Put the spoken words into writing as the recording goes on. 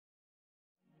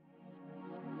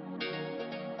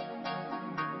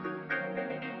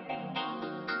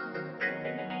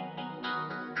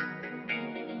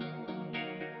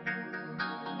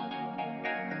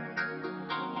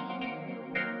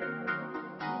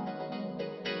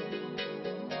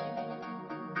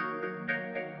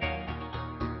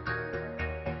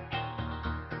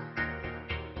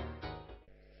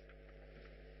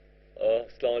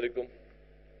Assalamu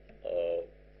alaikum.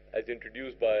 As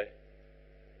introduced by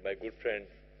my good friend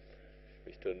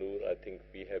Mr. Noor, I think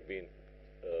we have been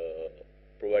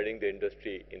providing the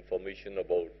industry information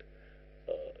about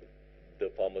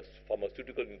the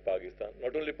pharmaceutical in Pakistan.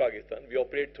 Not only Pakistan, we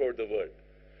operate throughout the world.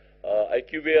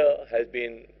 IQVIA has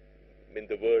been in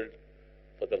the world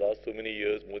for the last so many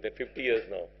years, more than 50 years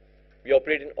now. We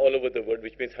operate in all over the world,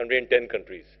 which means 110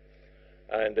 countries.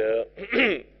 And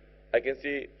I can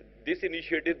see this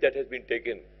initiative that has been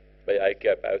taken by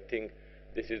ICAP, I think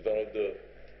this is one of the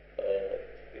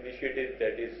initiatives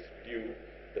that is due.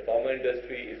 The pharma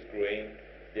industry is growing.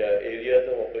 There are areas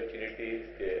of opportunities,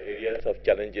 there are areas of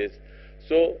challenges.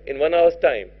 So in 1 hour's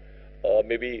time,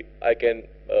 maybe I can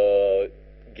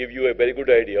give you a very good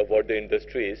idea of what the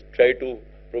industry is, try to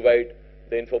provide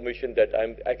the information that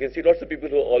I can see lots of people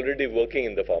who are already working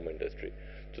in the pharma industry.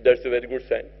 So that's a very good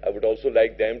sign. I would also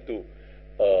like them to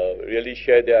really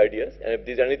share their ideas. And if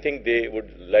there's anything they would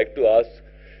like to ask,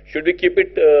 should we keep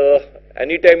it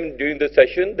any time during the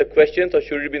session, the questions, or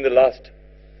should it be in the last?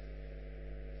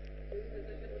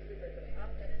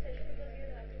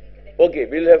 Okay,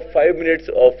 we'll have 5 minutes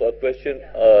of question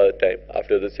time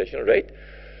after the session, right?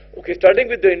 Okay, starting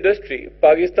with the industry,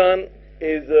 Pakistan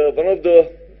is one of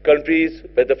the countries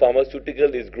where the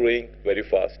pharmaceutical is growing very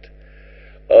fast.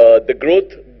 The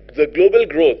global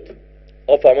growth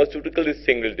of pharmaceutical is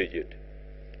single digit.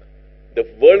 The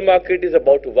world market is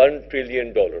about $1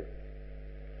 trillion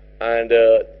and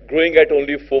growing at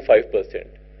only 4-5%.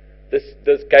 The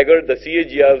CAGR, the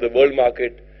CAGR of the world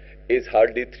market is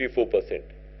hardly 3-4%.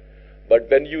 But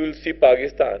when you will see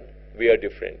Pakistan, we are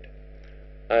different.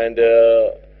 And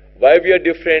why we are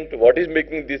different, what is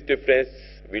making this difference,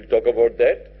 we'll talk about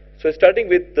that. So starting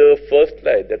with the first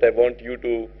slide that I want you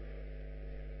to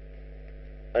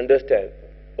understand.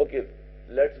 Okay,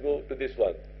 let's go to this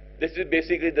one. This is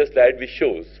basically the slide which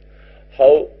shows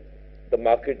how the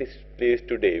market is placed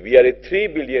today. We are a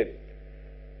 $3 billion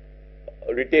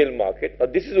retail market. Now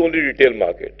this is only retail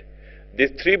market.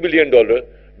 This $3 billion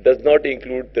does not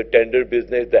include the tender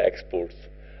business, the exports.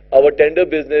 Our tender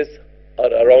business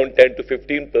are around 10 to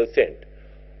 15%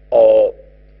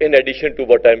 in addition to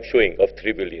what I'm showing of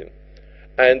 3 billion.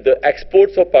 And the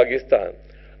exports of Pakistan,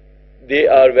 they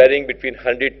are varying between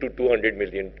 100 to 200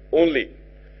 million only,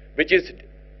 which is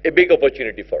a big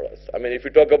opportunity for us. I mean, if you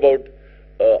talk about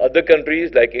other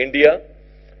countries like India,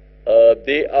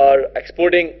 they are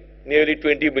exporting nearly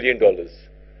 $20 billion.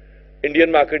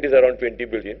 Indian market is around 20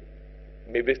 billion,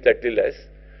 maybe slightly less,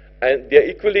 and they are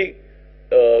equally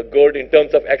good in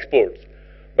terms of exports.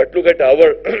 But look at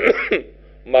our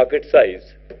market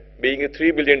size, being a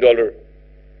 $3 billion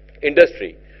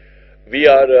industry, we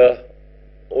are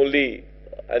only,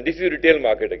 and this is retail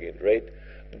market again, right?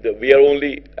 We are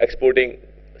only exporting,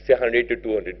 say, 100 to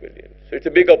 200 million. So it's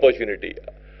a big opportunity.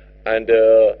 And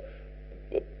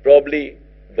probably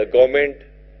the government,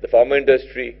 the pharma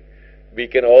industry, we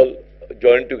can all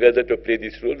join together to play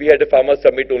this role. We had a pharma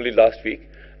summit only last week,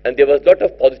 and there was a lot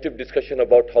of positive discussion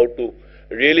about how to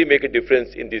really make a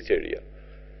difference in this area.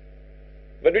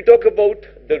 When we talk about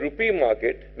the rupee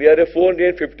market, we are a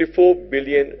 454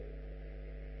 billion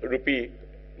rupee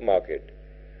market,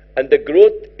 and the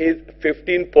growth is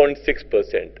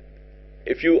 15.6%.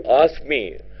 If you ask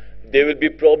me, there will be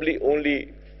probably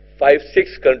only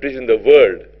 5-6 countries in the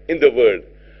world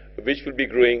which will be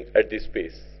growing at this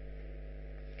pace.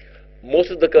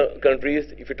 Most of the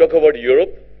countries, if you talk about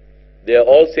Europe, they are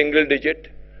all single digit.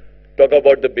 Talk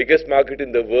about the biggest market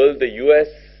in the world, the US,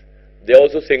 they are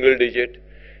also single digit.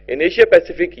 In Asia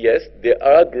Pacific, yes, there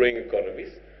are growing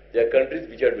economies. There are countries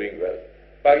which are doing well.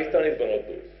 Pakistan is one of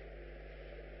those.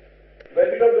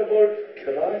 When we talk about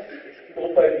the last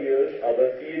 4-5 years,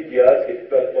 our CAGR is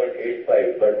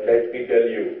 12.85. But let me tell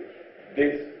you,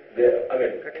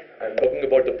 I'm talking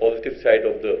about the positive side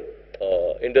of the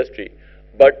industry.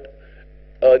 But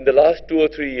in the last 2 or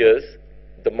 3 years,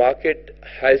 the market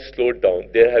has slowed down.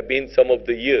 There have been some of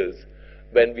the years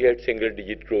when we had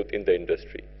single-digit growth in the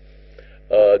industry.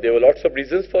 There were lots of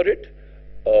reasons for it.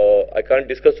 I can't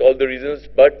discuss all the reasons,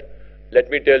 but let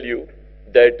me tell you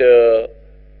that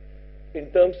in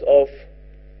terms of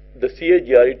the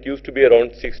CAGR, it used to be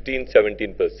around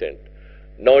 16-17%.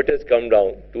 Now it has come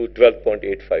down to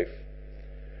 12.85.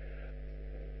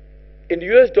 In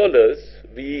US dollars,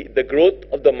 the growth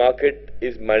of the market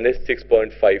is minus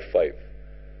 6.55.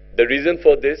 The reason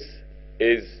for this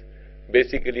is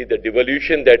basically the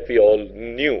devaluation that we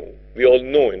all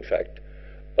know in fact,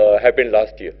 happened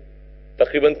last year.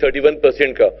 Takriban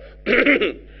 31% ka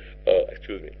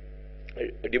excuse me,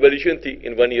 devaluation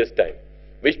in 1 year's time,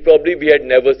 which probably we had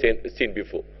never seen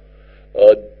before.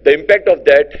 The impact of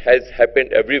that has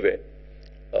happened everywhere.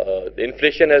 The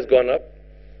inflation has gone up,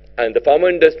 and the pharma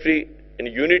industry in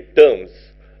unit terms,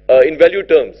 in value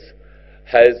terms,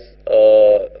 has,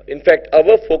 in fact,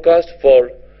 our forecast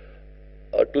for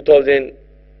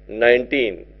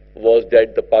 2019 was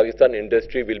that the Pakistan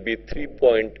industry will be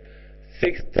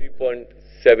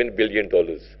 $3.7 billion.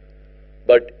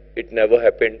 But it never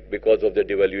happened because of the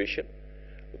devaluation.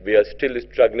 We are still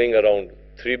struggling around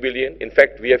 3 billion. In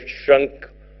fact, we have shrunk.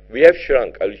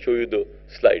 I'll show you the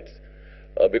slides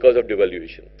because of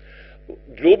devaluation.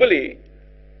 Globally,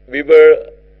 we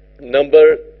were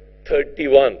number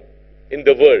 31 in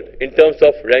the world in terms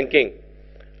of ranking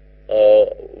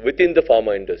within the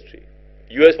pharma industry.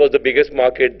 US was the biggest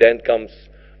market, then comes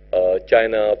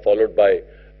China, followed by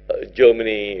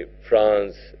Germany,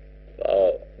 France.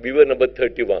 We were number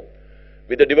 31.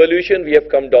 With the devaluation, we have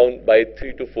come down by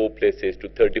 3 to 4 places to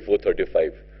 34,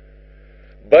 35.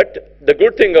 But the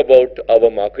good thing about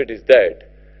our market is that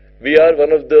we are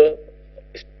one of the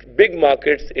big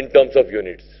markets in terms of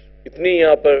units. इतनी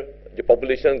यहाँ पर जो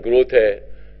population growth है,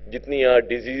 जितनी यहाँ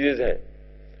diseases हैं,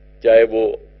 चाहे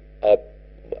वो आप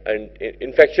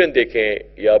infection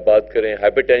देखें या बात करें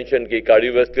hypertension की,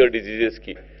 cardiovascular diseases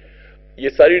की, ये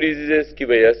सारी diseases की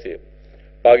वजह से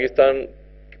पाकिस्तान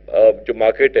जो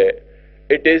market है,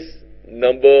 it is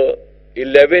number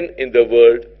 11 in the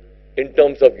world in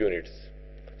terms of units.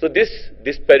 So this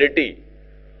disparity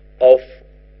of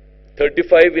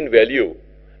 35 in value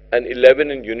and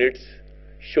 11 in units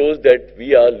shows that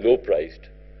we are low priced.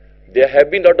 There have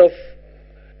been a lot of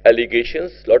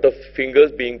allegations, lot of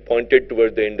fingers being pointed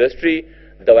towards the industry.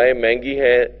 Dawaein महंगी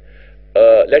हैं.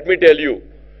 Let me tell you,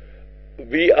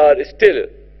 we are still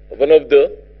one of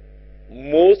the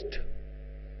most,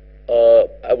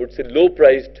 I would say,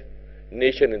 low-priced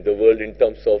nation in the world in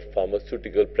terms of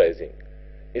pharmaceutical pricing.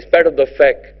 In spite of the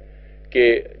fact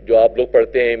कि जो आप लोग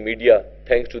पढ़ते हैं media,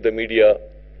 thanks to the media,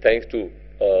 thanks to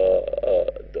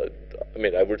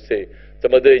I would say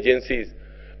some other agencies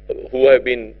who have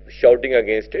been shouting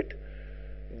against it,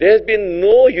 there has been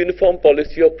no uniform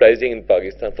policy of pricing in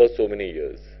Pakistan for so many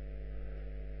years.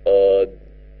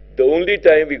 The only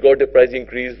time we got a price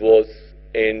increase was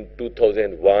in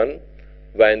 2001,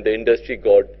 when the industry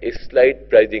got a slight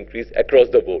price increase across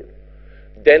the board.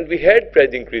 Then we had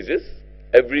price increases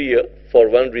every year for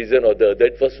one reason or the other.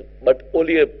 It was but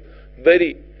only a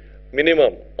very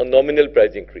minimum, a nominal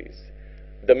price increase.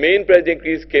 The main price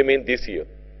increase came in this year.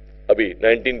 अभी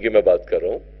 19 की मैं बात कर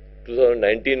रहा हूँ,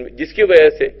 2019 जिसकी वजह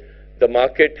से the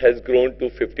market has grown to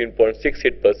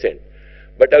 15.68%.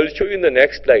 But I will show you in the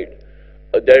next slide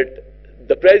that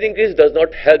the price increase does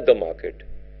not help the market.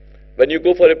 When you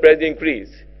go for a price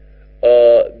increase,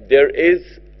 there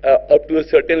is up to a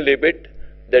certain limit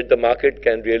that the market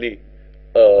can really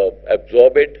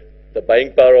absorb it. The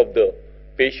buying power of the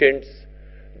patients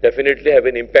definitely have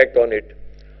an impact on it.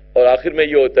 और आखिर में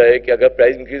ये होता है कि अगर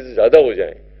price increase ज़्यादा हो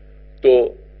जाए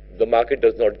तो the market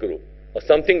does not grow. Or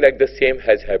something like the same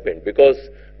has happened because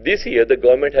this year the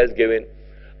government has given,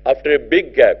 after a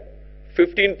big gap,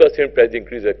 15% price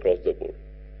increase across the board.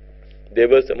 There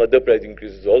were some other price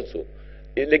increases also.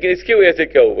 लेकिन इसकी वजह से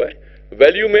क्या हुआ है?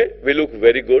 Value में we look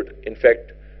very good. In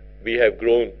fact, we have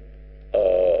grown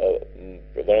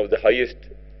one of the highest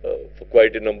for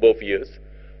quite a number of years.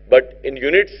 But in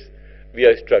units, we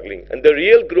are struggling. And the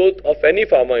real growth of any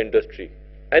pharma industry,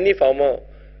 any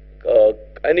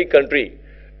country,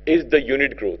 is the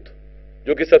unit growth,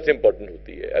 जो कि सबसे important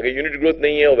होती है. अगर unit growth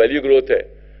नहीं है और value growth है,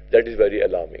 that is very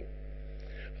alarming.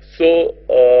 So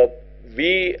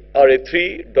we are a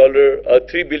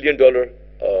 $3 billion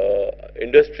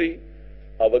industry.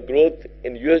 Our growth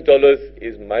in US dollars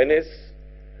is minus,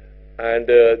 and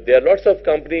there are lots of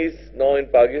companies now in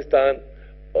Pakistan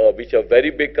which are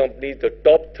very big companies. The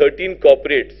top 13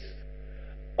 corporates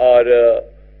are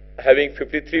having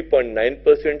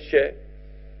 53.9% share.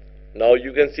 Now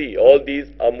you can see all these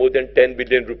are more than 10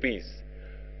 billion rupees.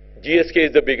 GSK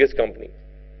is the biggest company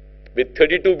with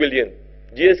 32 billion.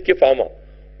 GSK Pharma,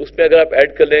 उसमें अगर आप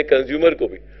add कर लें consumer को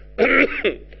भी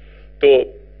तो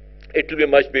it will be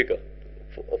much bigger.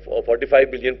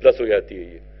 45 billion plus हो जाती है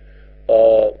ये.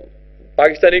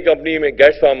 पाकिस्तानी कंपनी में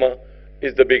gets pharma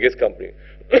is the biggest company.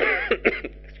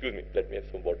 Excuse me, let me have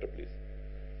some water, please.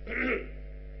 So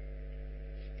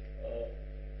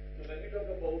when we talk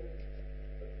about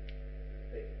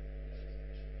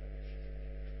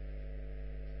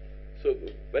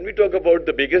when we talk about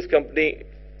the biggest company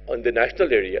on the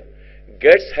national area,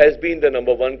 Getz has been the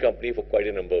 #1 company for quite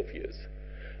a number of years.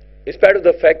 In spite of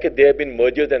the fact that there have been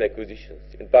mergers and acquisitions.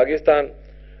 In Pakistan,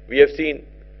 we have seen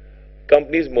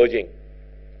companies merging.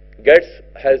 Getz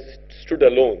has stood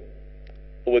alone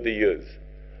over the years,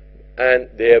 and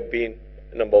they have been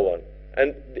number one.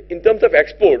 And in terms of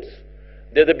exports,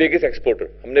 they are the biggest exporter.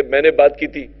 मैंने बात की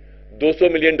थी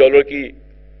 $200 million की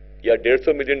या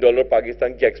 $150 million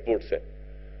Pakistan की exports है.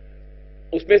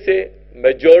 उसमें से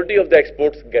majority of the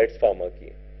exports gets pharma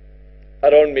की,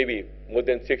 around maybe more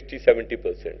than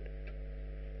 60-70%.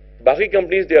 बाकी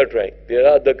companies they are trying. There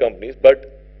are other companies,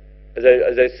 but as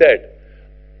I said,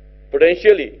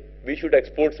 potentially we should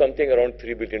export something around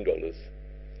 $3 billion.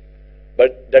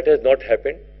 But that has not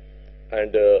happened,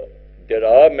 and there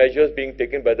are measures being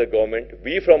taken by the government.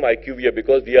 We from IQVIA,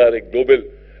 because we are a global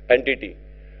entity,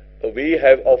 we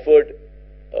have offered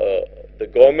the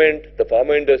government, the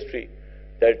pharma industry,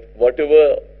 that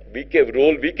whatever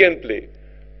role we can play,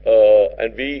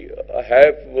 and we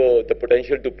have the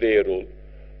potential to play a role,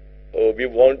 we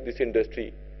want this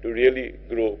industry to really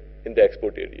grow in the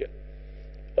export area.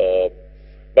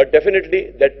 But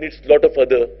definitely that needs a lot of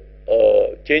other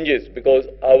changes, because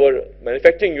our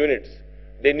manufacturing units,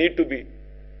 they need to be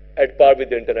at par with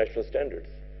the international standards.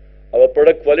 Our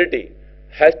product quality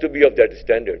has to be of that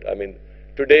standard. I mean,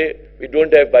 today we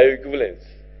don't have bioequivalence.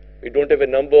 We don't have a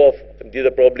number of, these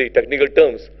are probably technical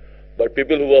terms, but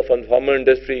people who are from the pharma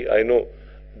industry, I know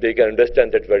they can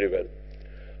understand that very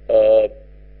well.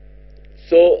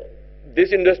 So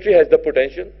this industry has the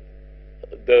potential.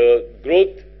 The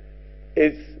growth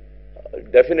is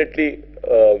definitely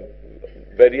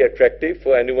very attractive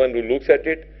for anyone who looks at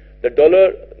it. The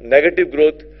dollar negative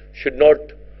growth should not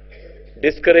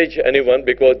discourage anyone,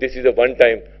 because this is a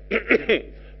one-time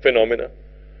phenomena.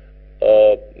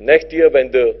 Next year,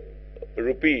 when the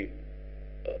rupee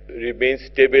remains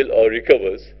stable or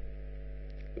recovers,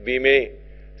 we may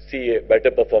see a better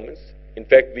performance. In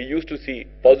fact, we used to see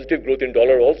positive growth in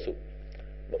dollar also.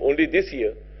 But only this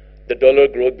year, the dollar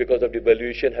growth, because of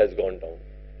devaluation, has gone down.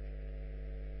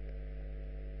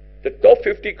 The top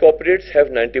 50 corporates have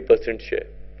 90% share.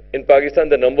 In Pakistan,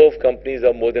 the number of companies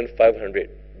are more than 500,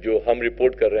 जो हम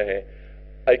report कर रहे हैं.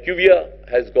 IQVIA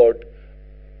has got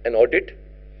an audit,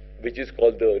 which is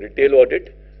called the retail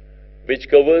audit, which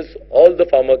covers all the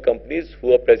pharma companies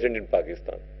who are present in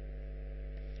Pakistan.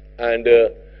 And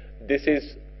this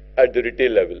is at the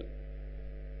retail level.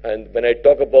 And when I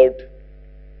talk about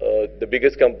the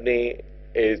biggest company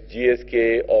is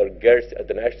GSK or GETS at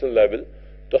the national level,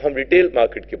 तो हम retail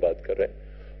market की बात कर रहे हैं.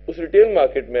 उस retail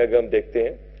market में अगर हम देखते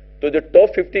हैं, तो the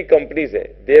top 50 companies हैं,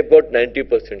 they have got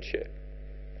 90% share.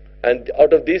 And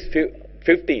out of these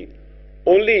 50,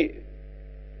 only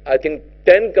I think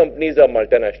 10 companies are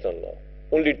multinational now.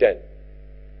 Only 10.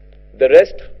 The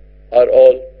rest are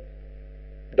all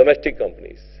domestic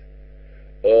companies.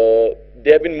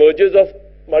 There have been mergers of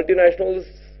multinationals.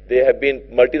 There have been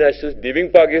multinationals leaving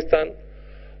Pakistan.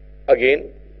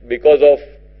 Again, because of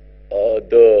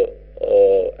the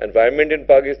environment in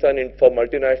Pakistan for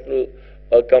multinational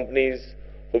companies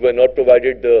who were not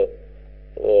provided the,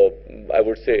 I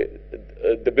would say,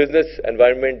 the business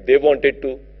environment they wanted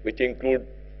to, which include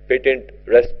patent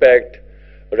respect,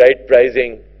 right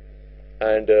pricing,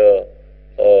 and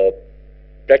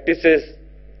practices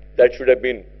that should have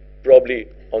been probably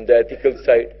on the ethical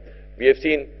side. We have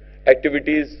seen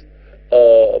activities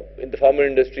in the pharma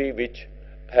industry which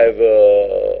have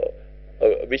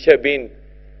been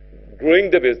growing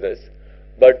the business,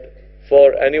 but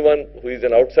for anyone who is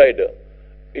an outsider,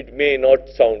 it may not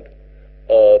sound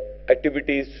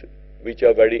activities which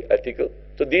are very ethical.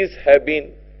 So these have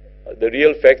been the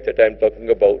real facts that I am talking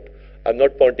about. I'm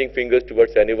not pointing fingers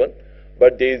towards anyone,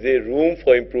 but there is a room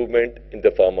for improvement in the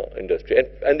pharma industry.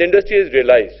 And the industry has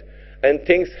realized, and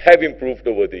things have improved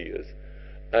over the years.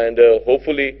 And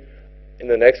hopefully, in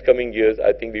the next coming years,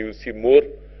 I think we will see more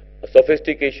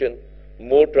sophistication,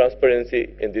 more transparency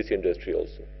in this industry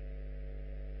also.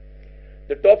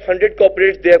 The top 100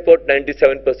 corporates, they have got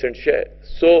 97% share.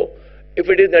 So, if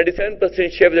it is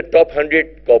 97% share with the top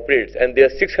 100 corporates, and there are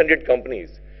 600 companies,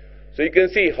 so you can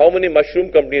see how many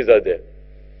mushroom companies are there,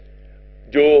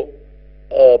 जो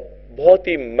बहुत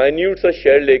ही minute सा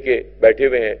share लेके बैठे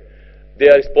हुए हैं. They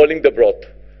are spoiling the broth.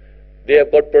 They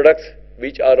have got products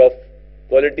which are of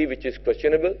quality which is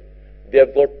questionable. They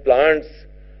have got plants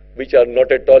which are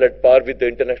not at all at par with the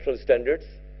international standards.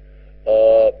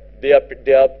 They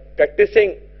are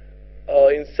practicing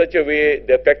in such a way,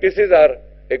 their practices are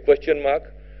a question mark.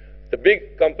 The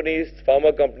big companies,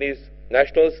 pharma companies,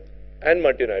 nationals and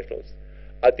multinationals,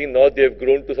 I think now they have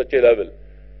grown to such a level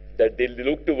that they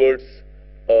look towards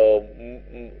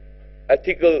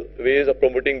ethical ways of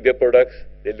promoting their products.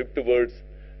 They look towards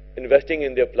investing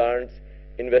in their plants,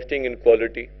 investing in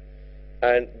quality,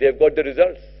 and they have got the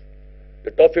results.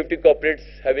 The top 50 corporates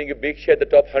having a big share, the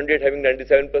top 100 having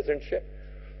 97% share.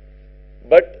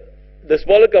 But the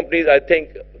smaller companies, I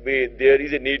think there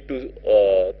is a need to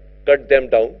cut them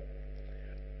down.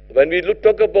 When we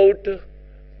talk about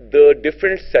the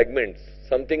different segments,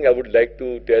 something I would like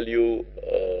to tell you,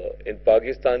 in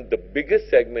Pakistan, the biggest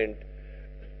segment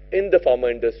in the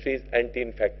pharma industry is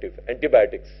anti-infective,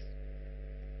 antibiotics.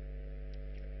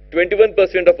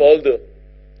 21% of all the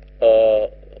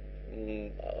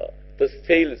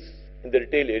sales in the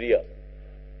retail area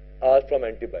are from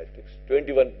antibiotics.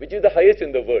 21, which is the highest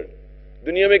in the world.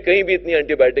 दुनिया में कहीं भी इतनी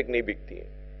antibiotic नहीं बिकती हैं.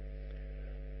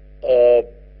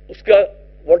 उसका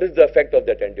what is the effect of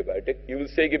that antibiotic? You will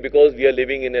say कि because we are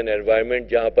living in an environment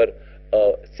जहाँ पर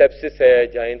sepsis है,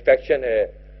 जहाँ infection है,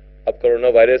 अब कोरोना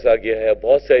वायरस आ गया है,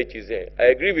 बहुत सारी चीजें हैं. I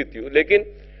agree with you. लेकिन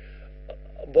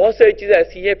बहुत सारी चीजें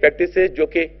ऐसी हैं practices जो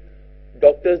कि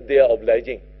doctors they are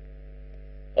obliging,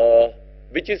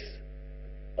 which is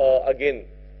again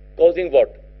causing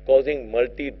what? Causing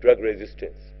multi-drug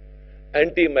resistance,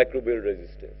 antimicrobial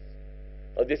resistance.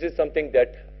 This is something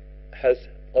that has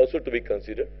also to be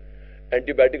considered.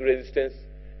 Antibiotic resistance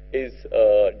is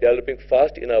developing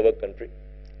fast in our country.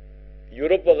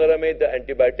 Europe वगैरह में the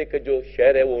antibiotic का जो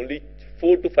share है वो only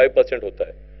 4 to 5% होता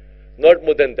है, not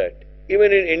more than that.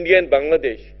 Even in India and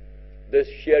Bangladesh, the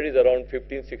share is around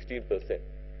 15-16%.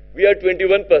 We are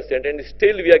 21%, and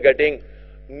still we are getting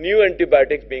new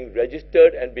antibiotics being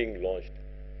registered and being launched,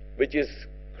 which is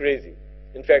crazy.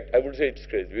 In fact, I would say it's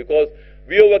crazy because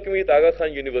we are working with Aga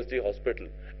Khan University Hospital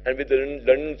and with the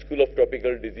London School of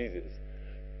Tropical Diseases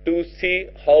to see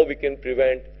how we can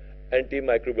prevent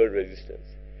antimicrobial resistance.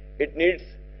 It needs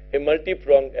a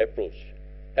multi-pronged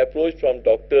approach from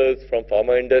doctors, from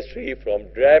pharma industry, from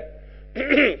DRAP,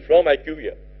 from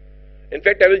IQVIA. In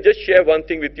fact, I will just share one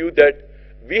thing with you, that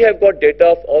we have got data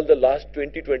of all the last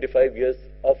 20-25 years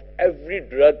of every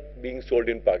drug being sold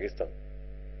in Pakistan.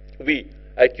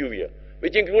 IQVIA,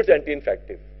 which includes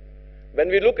anti-infective. When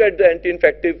we look at the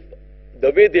anti-infective,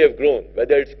 the way they have grown,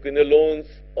 whether it's quinolones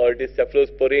or it is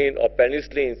cephalosporin or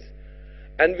penicillins,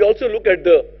 and we also look at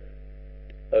the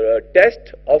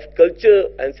test of culture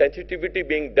and sensitivity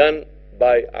being done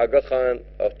by Aga Khan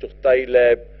or Chughtai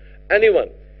Lab, anyone.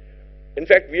 In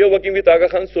fact, we are working with Aga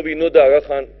Khan, so we know the Aga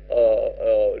Khan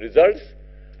results.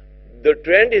 The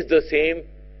trend is the same.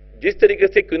 जिस तरीके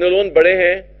से quinolone बढ़े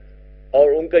हैं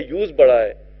और उनका use बढ़ा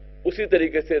है, उसी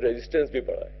तरीके से रेजिस्टेंस भी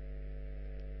बढ़ा है.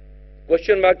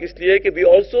 क्वेश्चन मार्क इसलिए कि we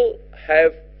also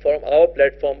have from our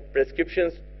platform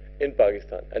prescriptions in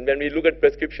Pakistan, and when we look at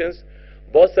prescriptions,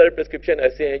 बहुत सारे प्रेस्क्रिप्शन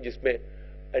ऐसे हैं जिसमें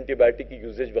एंटीबायोटिक की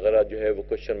यूजेज वगैरह जो है वो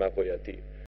क्वेश्चन मार्क हो जाती है.